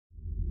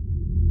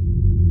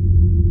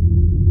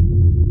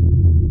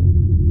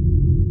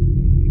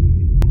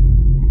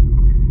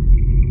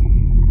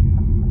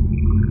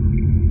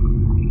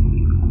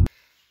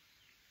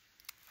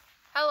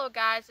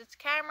guys, it's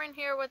Cameron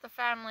here with the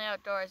Family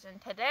Outdoors,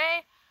 and today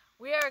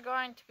we are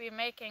going to be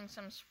making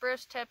some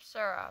spruce tip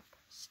syrup.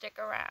 Stick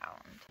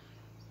around.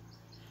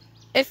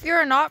 If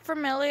you're not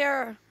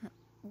familiar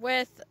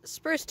with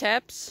spruce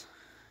tips,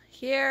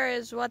 here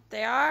is what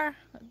they are.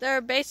 They're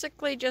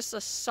basically just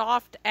the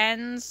soft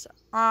ends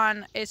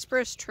on a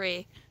spruce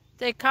tree.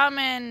 They come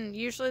in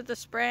usually the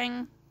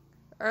spring,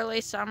 early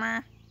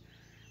summer,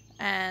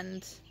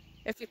 and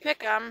if you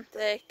pick them,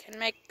 they can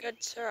make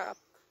good syrup,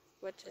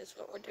 which is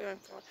what we're doing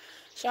for.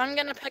 So I'm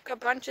going to pick a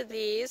bunch of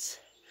these.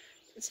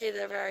 You can see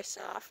they're very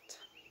soft.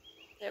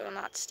 They will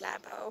not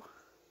stabbo.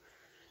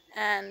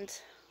 And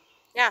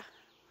yeah,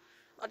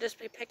 I'll just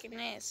be picking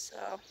these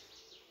so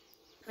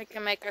we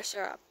can make our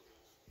syrup.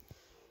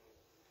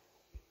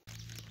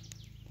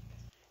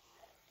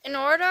 In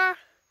order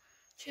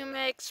to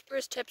make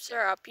spruce tip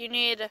syrup, you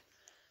need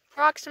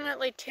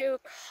approximately 2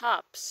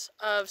 cups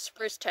of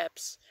spruce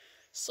tips.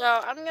 So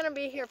I'm going to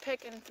be here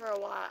picking for a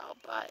while,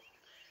 but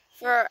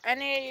for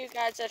any of you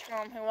guys at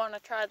home who want to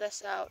try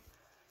this out,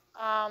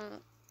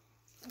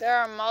 there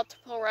are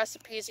multiple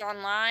recipes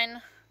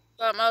online,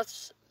 but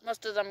most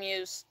of them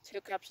use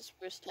 2 cups of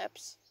spruce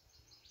tips.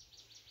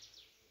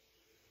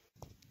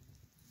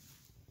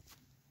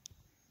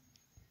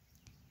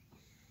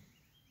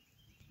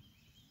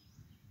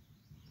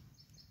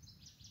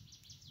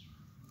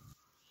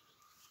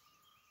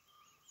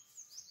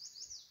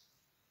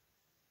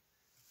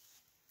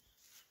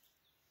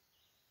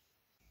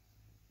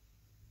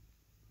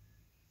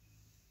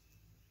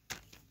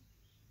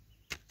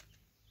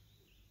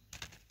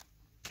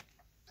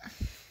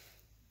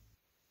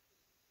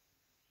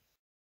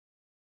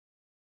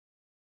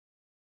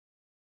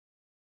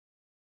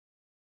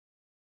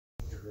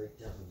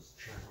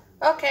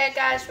 Okay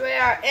guys, we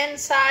are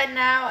inside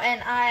now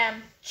and I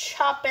am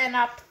chopping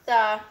up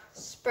the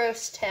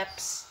spruce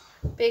tips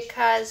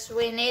because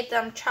we need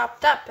them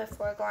chopped up if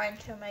we're going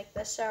to make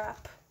the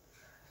syrup.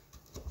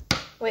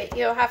 Wait,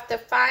 you'll have to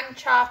fine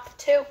chop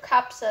 2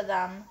 cups of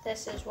them.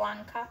 This is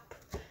 1 cup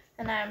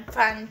and I'm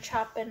fine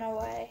chopping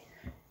away.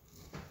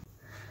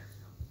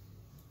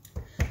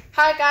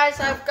 Hi guys,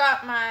 I've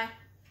got my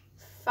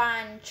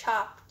fine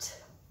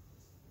chopped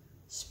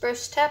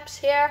spruce tips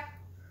here.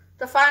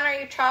 The finer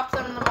you chop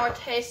them, the more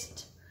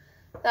taste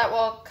that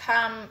will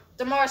come,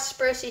 the more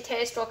sprucey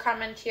taste will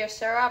come into your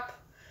syrup.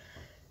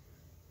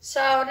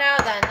 So now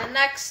then, the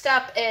next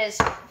step is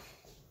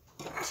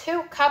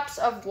 2 cups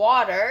of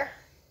water.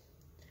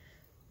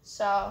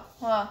 So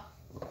we'll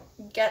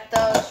get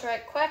those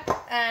right quick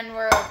and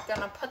we're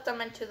gonna put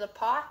them into the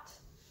pot.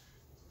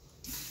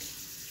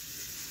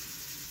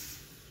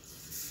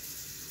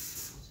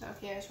 So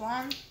here's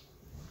one.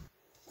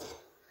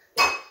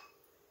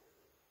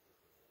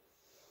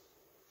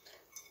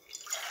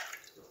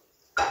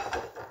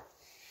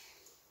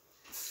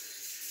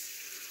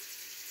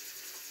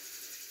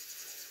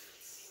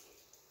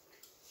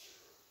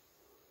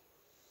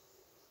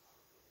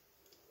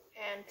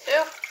 And 2.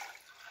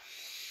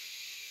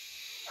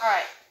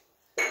 Alright,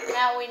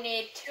 now we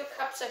need 2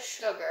 cups of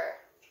sugar.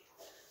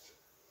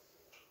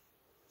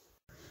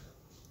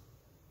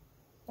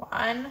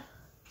 1.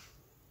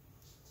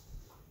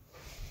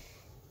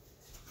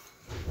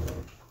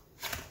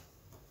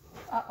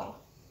 Uh-oh.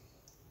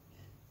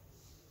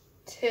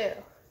 2.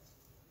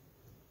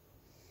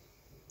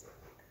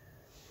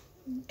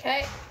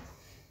 Okay.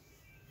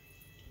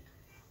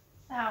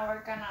 Now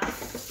we're gonna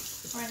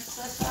rinse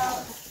this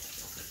out.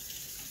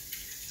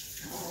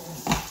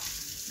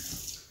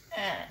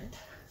 And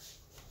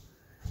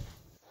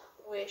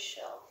we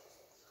shall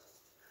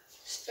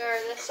stir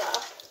this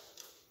up.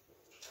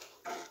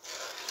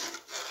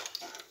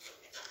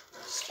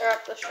 Stir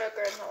up the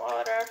sugar in the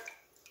water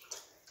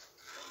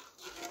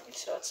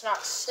so it's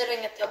not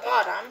sitting at the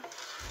bottom.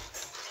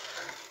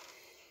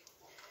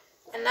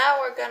 And now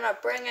we're gonna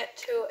bring it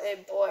to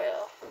a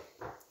boil.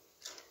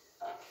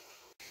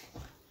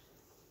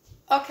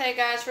 Okay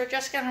guys, we're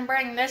just going to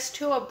bring this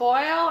to a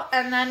boil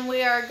and then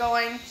we are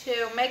going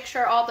to make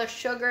sure all the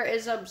sugar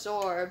is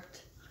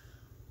absorbed.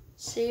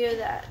 See you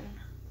then.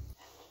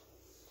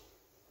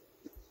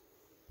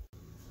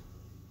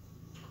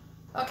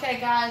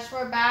 Okay guys,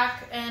 we're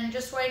back and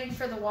just waiting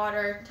for the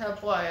water to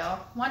boil.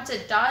 Once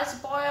it does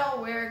boil,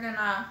 we're going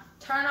to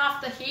turn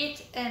off the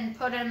heat and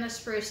put in the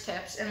spruce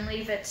tips and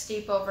leave it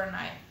steep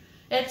overnight.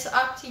 It's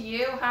up to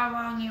you how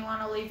long you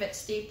want to leave it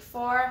steep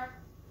for.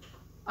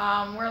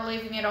 We're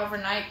leaving it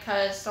overnight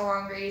because the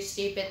longer you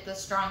steep it, the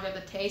stronger the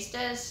taste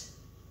is.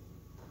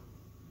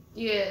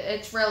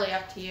 It's really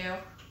up to you.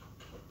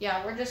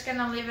 Yeah, we're just going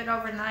to leave it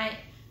overnight.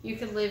 You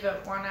could leave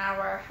it 1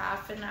 hour,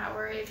 half an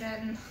hour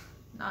even.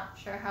 Not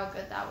sure how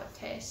good that would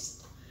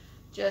taste.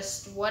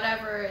 Just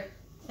whatever you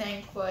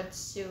think would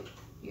suit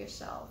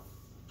yourself.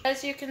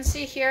 As you can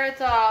see here,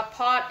 the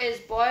pot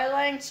is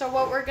boiling. So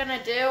what we're going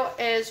to do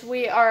is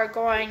we are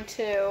going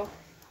to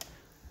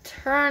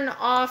turn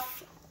off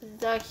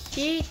the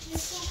heat.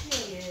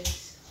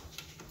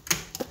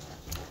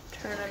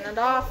 Turning it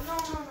off.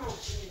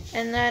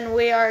 And then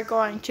we are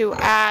going to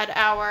add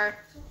our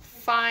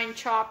fine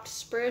chopped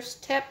spruce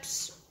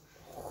tips.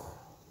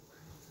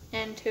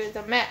 into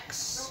the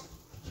mix.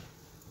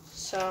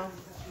 So,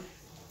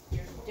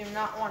 do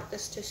not want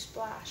this to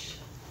splash.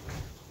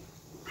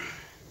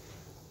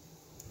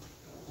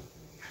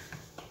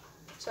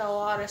 It's a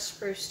lot of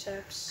spruce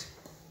tips,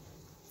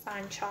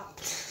 fine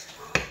chopped.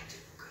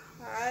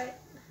 Alright,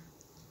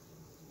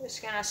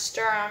 just gonna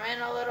stir them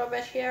in a little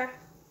bit here.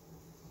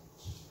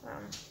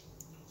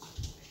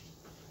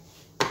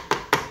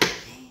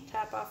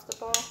 Tap off the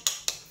bowl.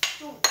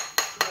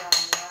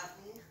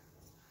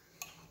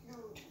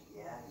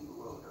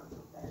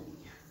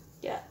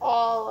 Get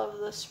all of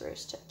the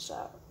spruce tips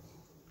out.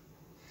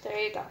 There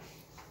you go.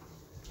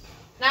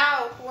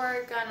 Now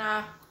we're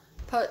gonna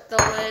put the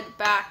lid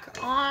back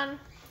on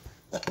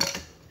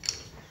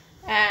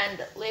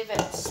and leave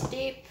it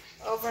steep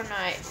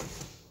overnight.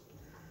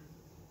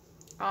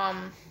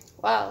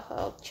 Well,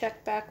 I'll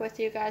check back with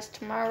you guys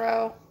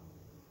tomorrow.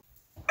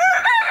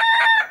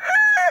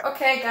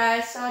 Okay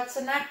guys, so it's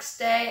the next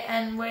day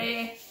and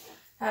we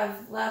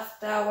have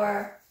left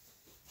our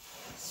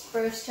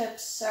spruce tip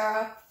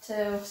syrup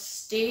to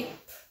steep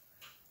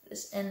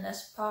in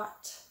this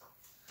pot.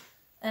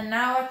 And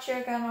now what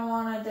you're gonna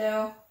wanna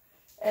do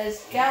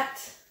is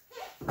get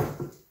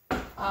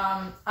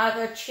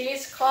either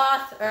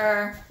cheesecloth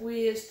or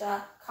we used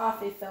a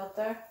coffee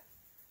filter,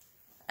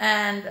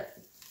 and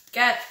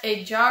get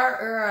a jar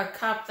or a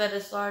cup that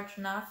is large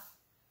enough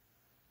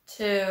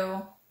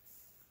to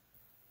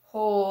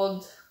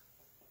hold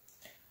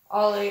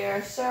all of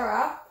your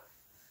syrup,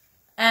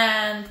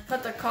 and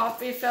put the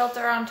coffee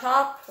filter on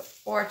top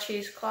or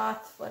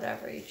cheesecloth,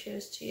 whatever you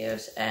choose to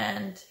use,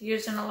 and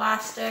use an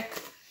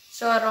elastic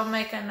so it'll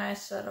make a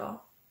nice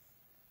little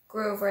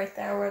groove right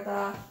there where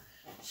the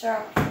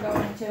syrup can go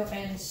into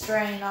and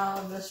strain all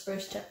of the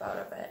spruce tip out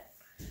of it.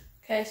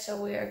 Okay,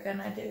 so we are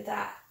gonna do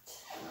that.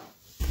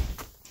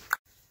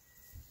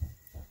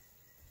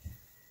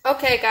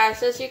 Okay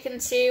guys, as you can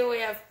see, we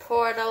have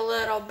poured a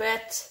little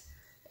bit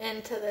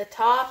into the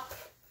top.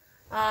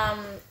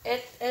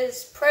 It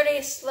is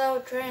pretty slow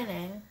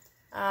draining.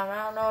 I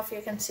don't know if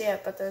you can see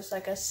it, but there's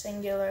like a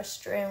singular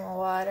stream of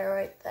water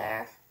right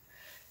there.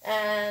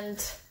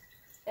 And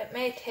it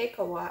may take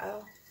a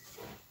while.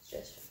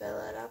 Just fill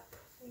it up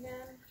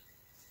again.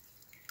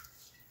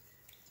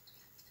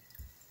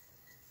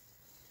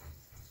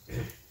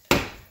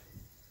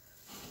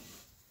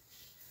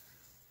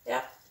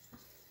 Yep.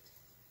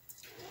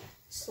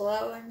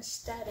 Slow and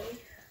steady.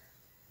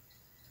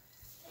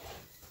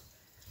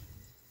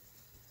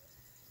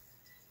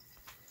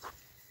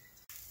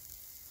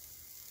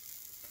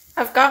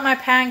 I've got my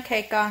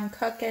pancake on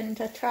cooking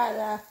to try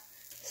the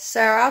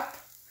syrup,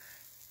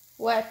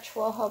 which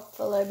will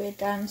hopefully be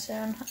done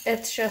soon.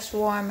 It's just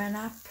warming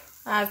up.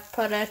 I've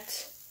put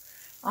it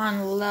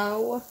on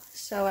low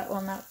so it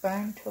will not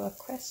burn to a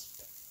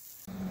crisp.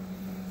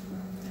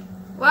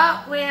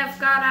 Well, we have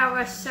got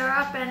our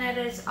syrup and it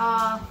is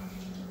all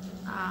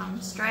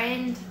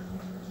strained.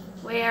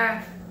 We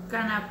are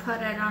gonna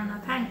put it on the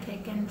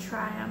pancake and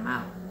try them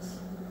out.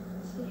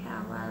 See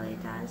how well he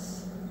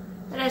does.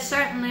 It is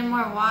certainly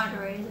more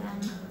watery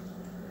than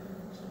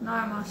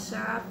normal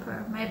syrup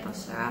or maple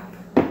syrup.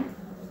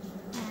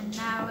 And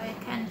now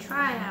we can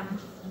try them.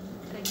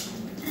 I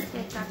can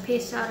take a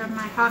piece out of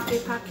my hockey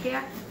puck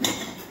here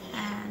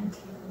and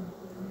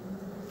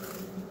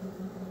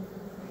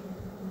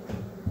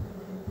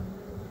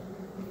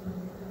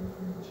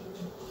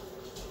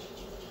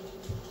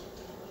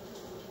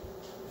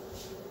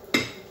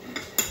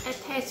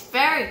it tastes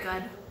very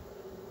good.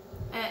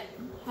 It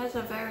has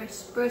a very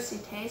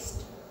sprucey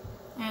taste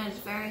and it's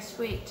very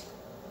sweet.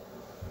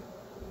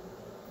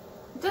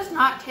 It does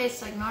not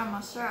taste like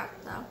normal syrup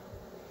though.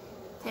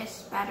 It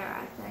tastes better,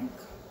 I think.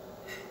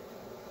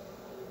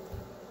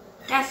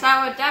 Yes,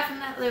 I would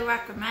definitely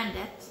recommend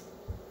it.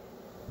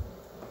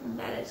 And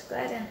that is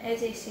good, and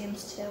Izzy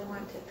seems to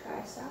want to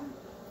try some.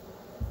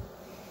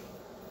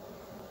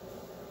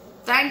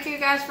 Thank you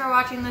guys for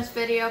watching this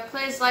video.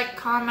 Please like,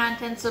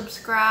 comment, and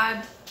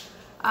subscribe.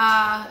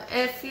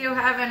 If you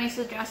have any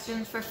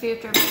suggestions for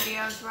future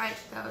videos, write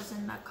those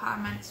in the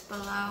comments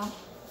below.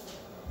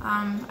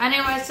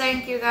 Anyways,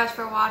 thank you guys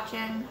for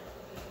watching.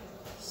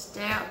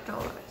 Stay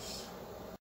outdoors.